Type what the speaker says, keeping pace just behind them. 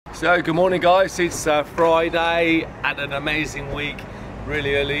So good morning guys, it's Friday, had an amazing week,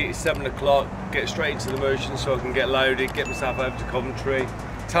 really early, it's 7 o'clock, get straight into the motion so I can get loaded, get myself over to Coventry.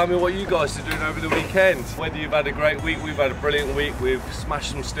 Tell me what you guys are doing over the weekend. Whether you've had a great week, we've had a brilliant week, we've smashed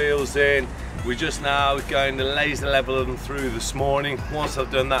some steels in. We're just now going to laser level them through this morning. Once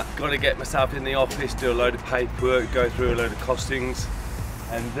I've done that, got to get myself in the office, do a load of paperwork, go through a load of costings,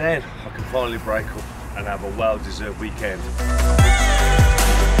 and then I can finally break up and have a well-deserved weekend.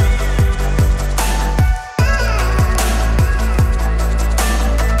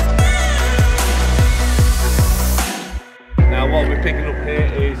 Now what we're picking up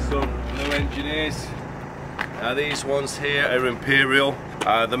here is some new engineers. Now these ones here are imperial.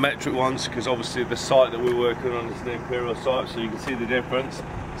 The metric ones, because obviously the site that we're working on is the imperial site, so you can see the difference.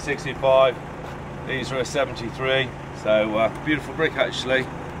 65, these are a 73, so beautiful brick actually.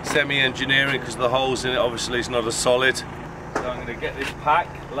 Semi-engineering because the holes in it obviously is not as solid. So I'm going to get this pack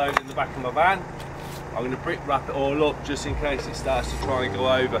loaded in the back of my van. I'm going to brick wrap it all up just in case it starts to try and go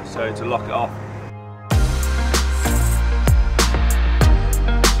over, so to lock it off.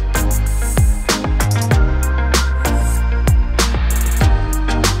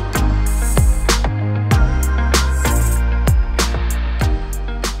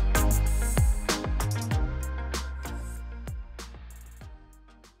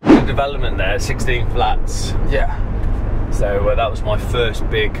 Development there, 16 flats. Yeah. So that was my first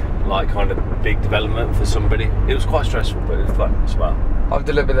big, big development for somebody. It was quite stressful, but it was fun as well. I've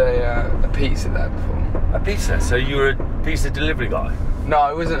delivered a pizza there before. A pizza? So you were a pizza delivery guy? No,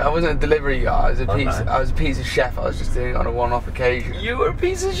 I wasn't a delivery guy. I was a pizza. No. I was a pizza chef. I was just doing it on a one-off occasion. You were a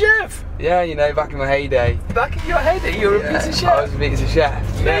pizza chef? Yeah, you know, back in my heyday. Back in your heyday, you were a pizza chef? I was a pizza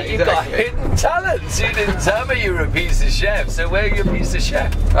chef. Yeah, you got hidden talents. You didn't tell me you were a pizza chef. So where are you a pizza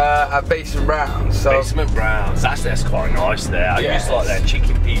chef? At Basement Browns. So Basement Browns. That's quite nice there. I used to like their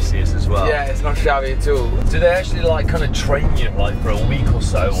chicken pieces as well. Yeah, it's not shabby at all. Do they actually kind of train you for a week or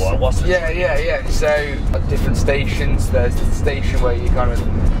so, or what's it? Yeah. So at different stations, there's the station where you kind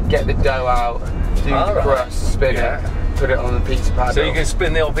of get the dough out, do the crust, spin it, put it on the pizza pad. So you can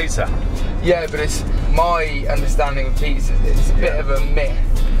spin the old pizza? Yeah, but it's my understanding of pizzas, it's a bit of a myth.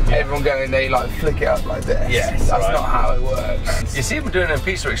 Yeah. Everyone going, they flick it up like this. Yes, that's not how it works. You see them doing it in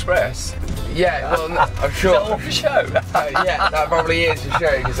Pizza Express? Yeah, well, I'm sure. Is that all for show? Yeah, that probably is for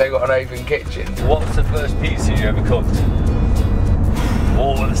show because they've got an open kitchen. What was the first pizza you ever cooked?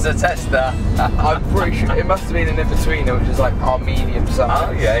 Oh, it's a tester. I'm pretty sure it must have been an in-betweener, which is our medium size.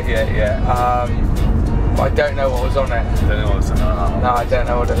 Oh, yeah. But I don't know what was on it. Don't know what was on it. No, I don't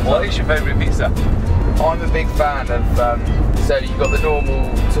know what it was. What is your favourite pizza? I'm a big fan of, so you've got the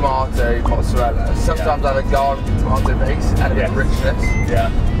normal tomato mozzarella. Sometimes I have a garlic tomato base and a bit of richness. Yeah.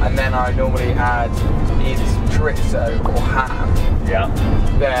 And then I normally add either some chorizo or ham. Yeah.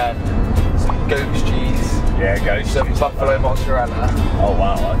 Then some goat's cheese. Yeah, goat's cheese. Some buffalo mozzarella. Oh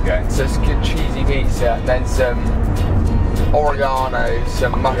wow, okay. So it's a good cheesy pizza. And then some oregano,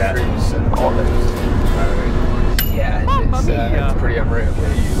 some mushrooms and olives. Yeah, it's pretty unreal.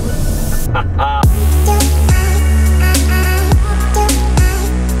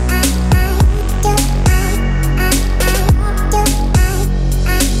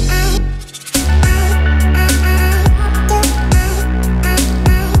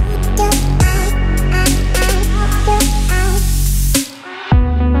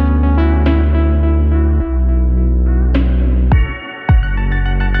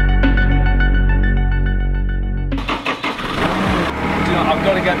 I've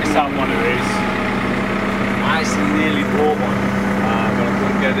got to get myself one of these. I actually nearly bought one, but I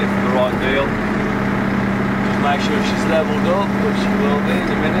couldn't get it for the right deal. Just make sure she's levelled up, but she will be in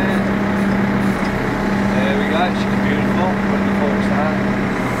a minute. There we go, she's beautiful. Put the forks down.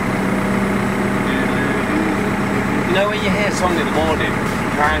 You know when you hear a song in the morning, you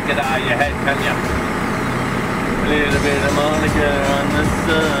can't get it out of your head, can you? A little bit of Monica on the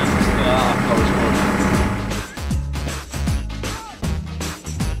sun. Ah, that was fun.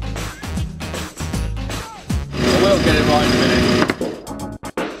 We'll get it right in a minute.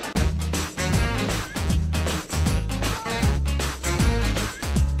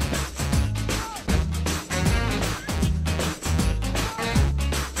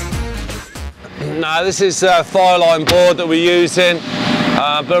 Now this is a fireline board that we're using.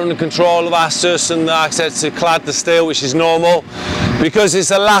 Building control have asked us and the architects to clad the steel, which is normal. Because it's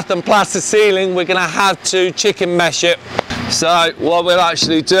a lath and plaster ceiling, we're going to have to chicken mesh it. So what we'll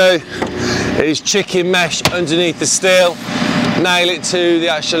actually do is chicken mesh underneath the steel, nail it to the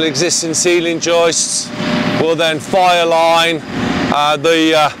actual existing ceiling joists. We'll then fire line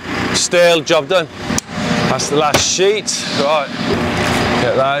the steel, job done. That's the last sheet. Right.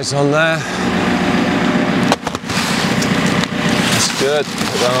 Get those on there. That's good.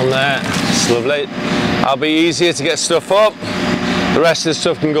 Put that on there. It's lovely. That'll be easier to get stuff up. The rest of the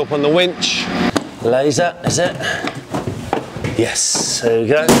stuff can go up on the winch. Laser, is it? Yes, there we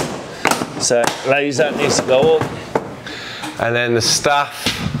go. So laser needs to go up. And then the staff.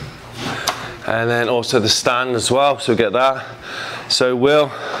 And then also the stand as well, so get that. So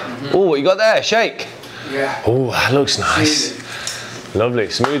Will, oh, what you got there? Shake? Yeah. Oh, that looks nice. Lovely,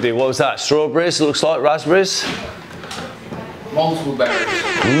 smoothie. What was that? Strawberries, looks like raspberries? Multiple berries.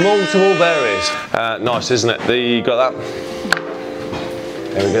 Multiple berries. Nice, isn't it? You got that?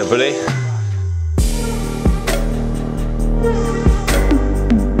 There we go, buddy.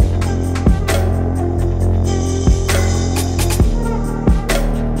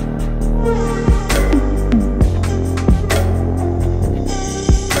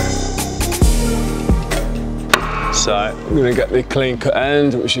 So I'm going to get the clean cut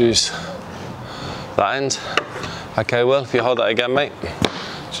end, which is that end. Okay, Will, if you hold that again, mate.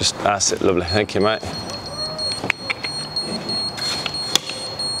 Just, that's it, lovely. Thank you, mate.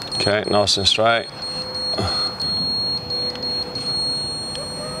 Okay, nice and straight.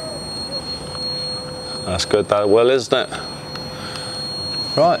 That's good, that Will, isn't it?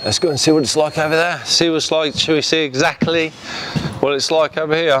 Right, let's go and see what it's like over there. See what it's like, shall we see exactly what it's like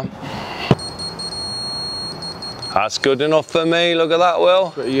over here? That's good enough for me, look at that,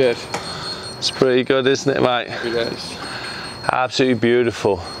 Will. Pretty good. It's pretty good, isn't it, mate? It is. Absolutely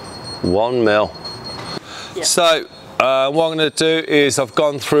beautiful. 1 mil. Yeah. So, what I'm going to do is I've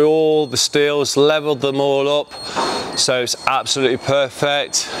gone through all the steels, leveled them all up, so it's absolutely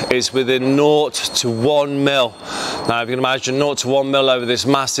perfect. It's within 0 to 1 mil. Now, if you can imagine, 0 to 1 mil over this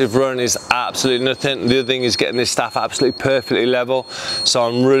massive run is absolutely nothing. The other thing is getting this staff absolutely perfectly level. So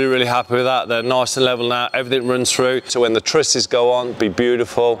I'm really, really happy with that. They're nice and level now. Everything runs through. So when the trusses go on, be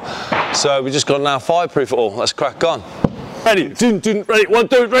beautiful. So we just got to now fireproof it all. Let's crack on. Ready? Ready? 1,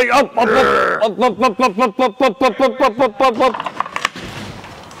 2, 3. Up, up, up, up, up, up, up, up, up, up, up, up, up, up, up.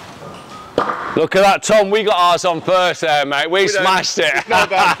 Look at that, Tom. We got ours on first there, mate. We smashed it. It's not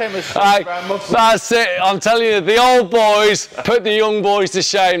about chemistry, it's about muscle. That's it. I'm telling you, the old boys put the young boys to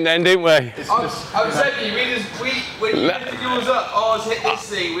shame then, didn't we? I was saying, when you lifted yours up, ours hit this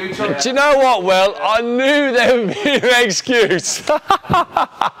thing. We were trying to... Do you know what, Will? I knew there would be an excuse.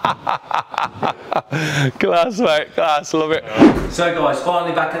 Class, mate. Class. Love it. So, guys,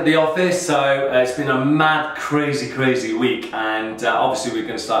 finally back at the office. So, it's been a mad, crazy week. And obviously, we're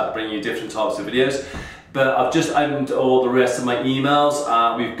going to start bringing you different types of videos. But I've just opened all the rest of my emails.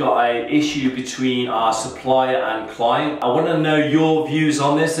 We've got an issue between our supplier and client. I want to know your views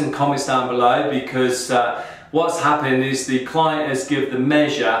on this and comments down below, because what's happened is the client has given the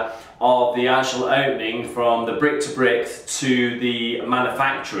measure of the actual opening from the brick to brick to the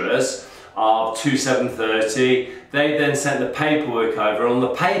manufacturers of 2730. They then sent the paperwork over. On the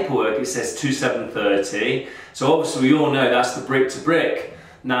paperwork it says 2730. So obviously we all know that's the brick to brick.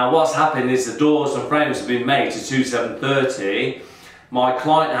 Now what's happened is the doors and frames have been made to 2730. My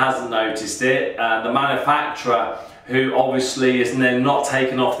client hasn't noticed it. The manufacturer, who obviously is then not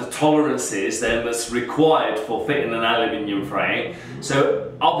taken off the tolerances then that's required for fitting an aluminium frame.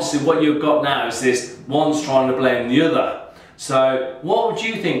 So obviously what you've got now is this, one's trying to blame the other. So what would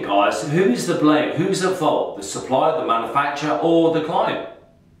you think, guys? Who is the blame? Who's at fault? The supplier, the manufacturer, or the client?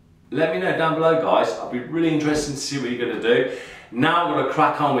 Let me know down below, guys. I'll be really interested to see what you're going to do. Now I'm going to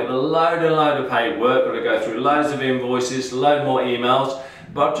crack on with a load of paperwork. Going to go through loads of invoices, load more emails.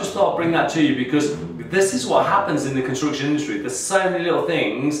 But I just thought I'd bring that to you because this is what happens in the construction industry. There's so many little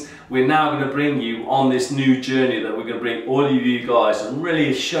things we're now going to bring you on this new journey that we're going to bring all of you guys and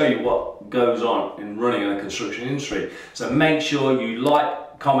really show you what goes on in running a construction industry. So make sure you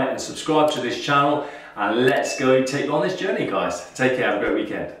like, comment and subscribe to this channel, and let's go take you on this journey, guys. Take care, have a great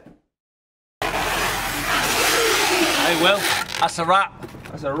weekend. Hey Will, that's a wrap.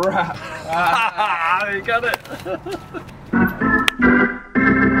 That's a wrap. You got it.